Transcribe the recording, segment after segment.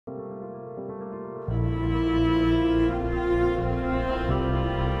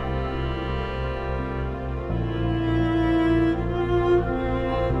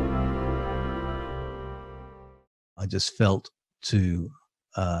just felt to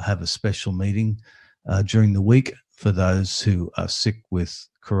have a special meeting during the week for those who are sick with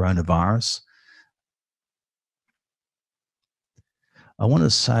coronavirus. I want to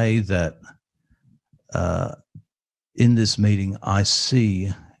say that in this meeting, I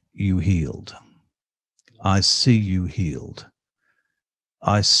see you healed. I see you healed.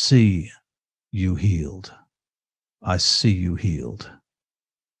 I see you healed. I see you healed.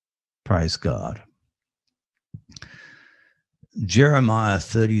 Praise God. Jeremiah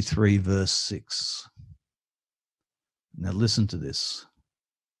 33, verse 6. Now listen to this.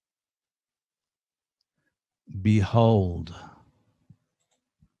 Behold,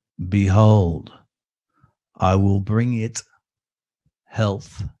 behold, I will bring it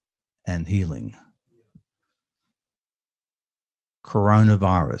health and healing.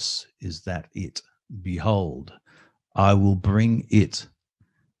 Coronavirus, is that it? Behold, I will bring it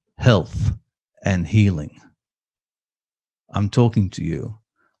health and healing. I'm talking to you.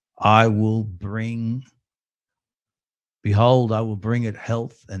 Behold, I will bring it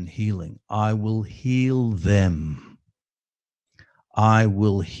health and healing. I will heal them. I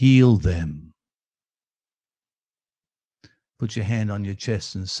will heal them. Put your hand on your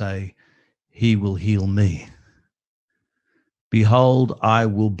chest and say, He will heal me. Behold, I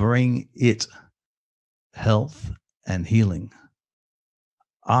will bring it health and healing.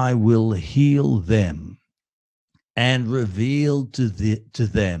 I will heal them and reveal to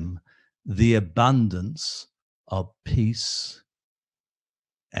them the abundance of peace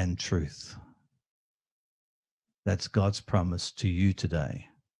and truth. That's God's promise to you today.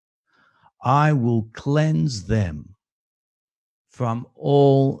 I will cleanse them from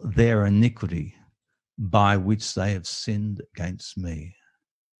all their iniquity by which they have sinned against me.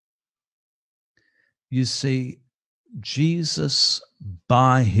 You see, Jesus,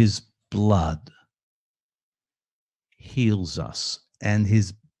 by his blood, heals us, and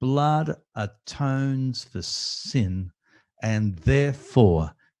his blood atones for sin, and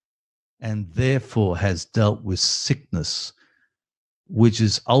therefore has dealt with sickness, which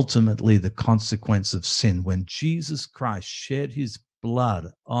is ultimately the consequence of sin. When Jesus Christ shed his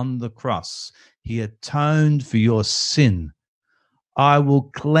blood on the cross, he atoned for your sin. I will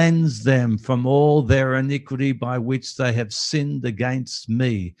cleanse them from all their iniquity by which they have sinned against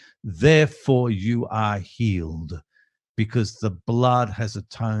me. Therefore you are healed, because the blood has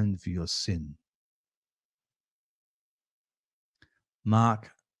atoned for your sin. Mark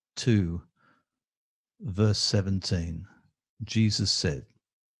 2, verse 17, Jesus said,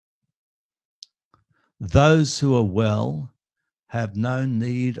 those who are well have no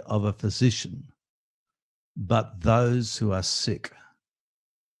need of a physician, but those who are sick.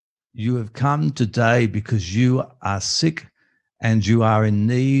 You have come today because you are sick and you are in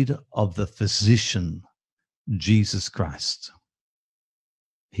need of the physician, Jesus Christ.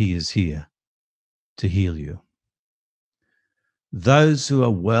 He is here to heal you. Those who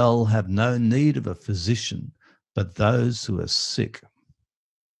are well have no need of a physician, but those who are sick.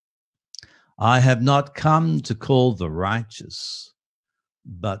 I have not come to call the righteous,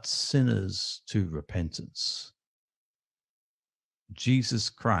 but sinners to repentance. Jesus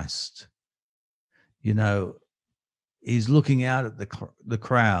Christ, he's looking out at the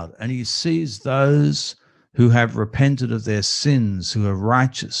crowd, and he sees those who have repented of their sins, who are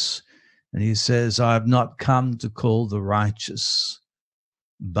righteous. And he says, I have not come to call the righteous,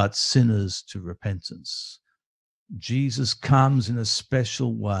 but sinners to repentance. Jesus comes in a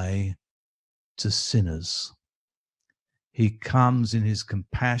special way to sinners. He comes in his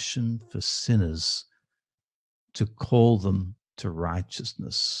compassion for sinners to call them to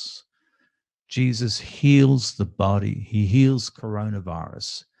righteousness. Jesus heals the body. He heals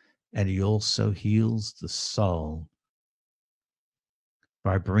coronavirus, and he also heals the soul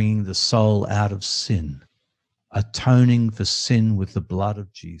by bringing the soul out of sin, atoning for sin with the blood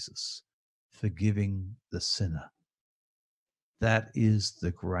of Jesus, forgiving the sinner. That is the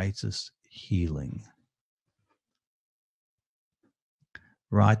greatest healing.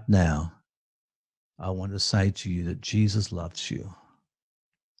 Right now, I want to say to you that Jesus loves you.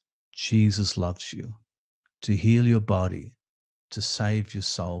 Jesus loves you to heal your body, to save your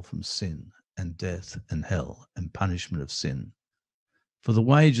soul from sin and death and hell and punishment of sin. For the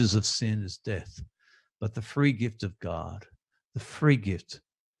wages of sin is death, but the free gift of God, the free gift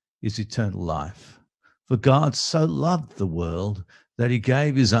is eternal life. For God so loved the world that he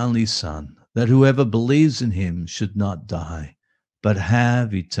gave his only Son, that whoever believes in him should not die, but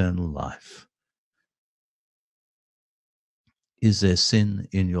have eternal life. Is there sin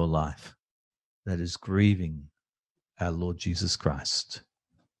in your life that is grieving our Lord Jesus Christ?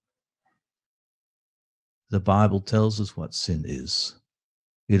 The Bible tells us what sin is.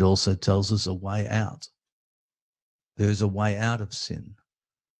 It also tells us a way out. There's a way out of sin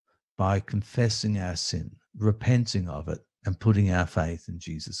by confessing our sin, repenting of it, and putting our faith in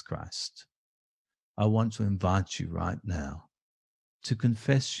Jesus Christ. I want to invite you right now to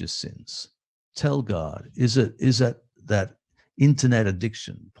confess your sins. Tell God, is it that internet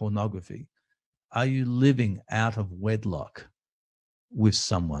addiction, pornography? Are you living out of wedlock with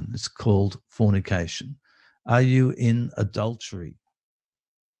someone? It's called fornication. Are you in adultery?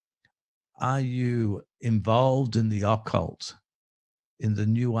 Are you involved in the occult, in the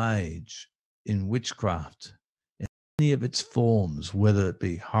new age, in witchcraft, in any of its forms, whether it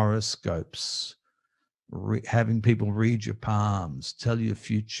be horoscopes, having people read your palms, tell your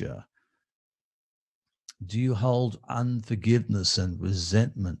future? Do you hold unforgiveness and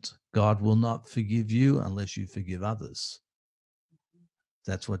resentment? God will not forgive you unless you forgive others.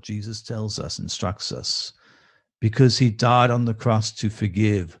 That's what Jesus tells us, instructs us, because he died on the cross to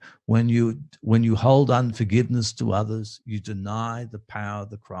forgive. When you hold unforgiveness to others, you deny the power of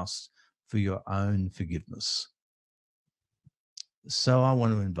the cross for your own forgiveness. So I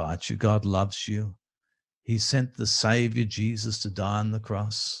want to invite you. God loves you. He sent the Savior Jesus to die on the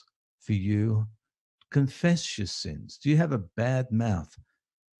cross for you. Confess your sins. Do you have a bad mouth?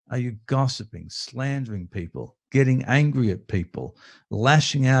 Are you gossiping, slandering people, getting angry at people,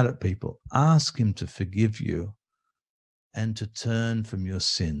 lashing out at people? Ask him to forgive you and to turn from your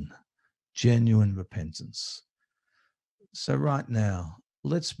sin. Genuine repentance. So right now,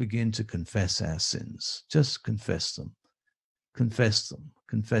 let's begin to confess our sins. Just confess them. Confess them.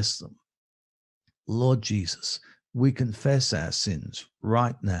 Confess them. Lord Jesus, we confess our sins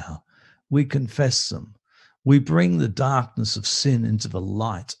right now. We confess them. We bring the darkness of sin into the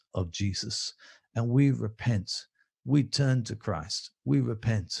light of Jesus, and we repent. We turn to Christ. We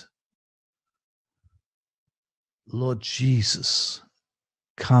repent. Lord Jesus,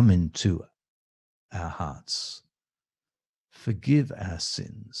 come into our hearts. Forgive our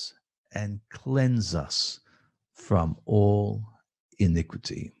sins and cleanse us from all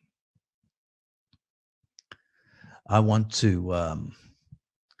iniquity. I want to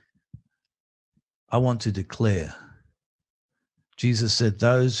declare. Jesus said,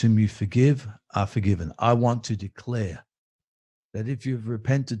 those whom you forgive are forgiven. I want to declare that if you've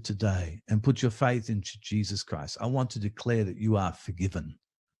repented today and put your faith into Jesus Christ, I want to declare that you are forgiven.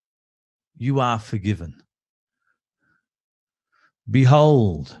 You are forgiven.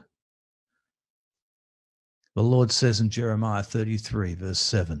 Behold, the Lord says in Jeremiah 33, verse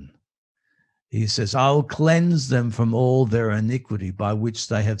 7, he says, I will cleanse them from all their iniquity by which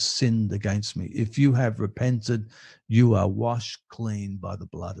they have sinned against me. If you have repented, you are washed clean by the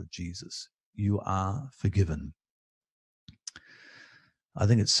blood of Jesus. You are forgiven. I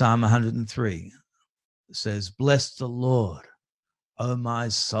think it's Psalm 103. It says, bless the Lord, O my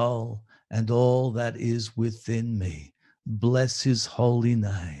soul, and all that is within me. Bless his holy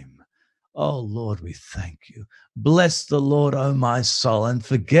name. Oh, Lord, we thank you. Bless the Lord, O my soul, and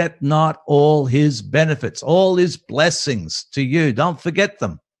forget not all his benefits, all his blessings to you. Don't forget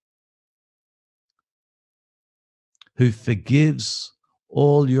them. Who forgives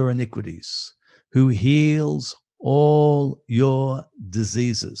all your iniquities, who heals all your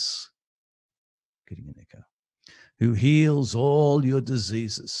diseases. Getting an echo. Who heals all your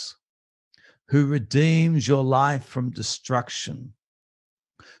diseases, who redeems your life from destruction,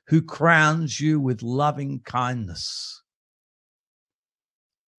 who crowns you with loving kindness.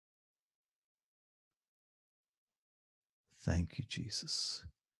 Thank you, Jesus.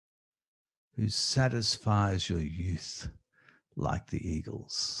 Who satisfies your youth like the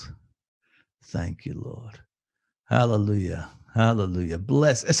eagles. Thank you, Lord. Hallelujah. Hallelujah.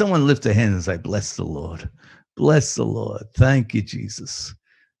 Bless. Someone lift a hand and say, bless the Lord. Bless the Lord. Thank you, Jesus.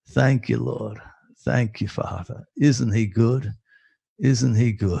 Thank you, Lord. Thank you, Father. Isn't he good? Isn't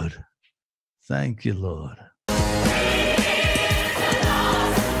he good? Thank you, Lord.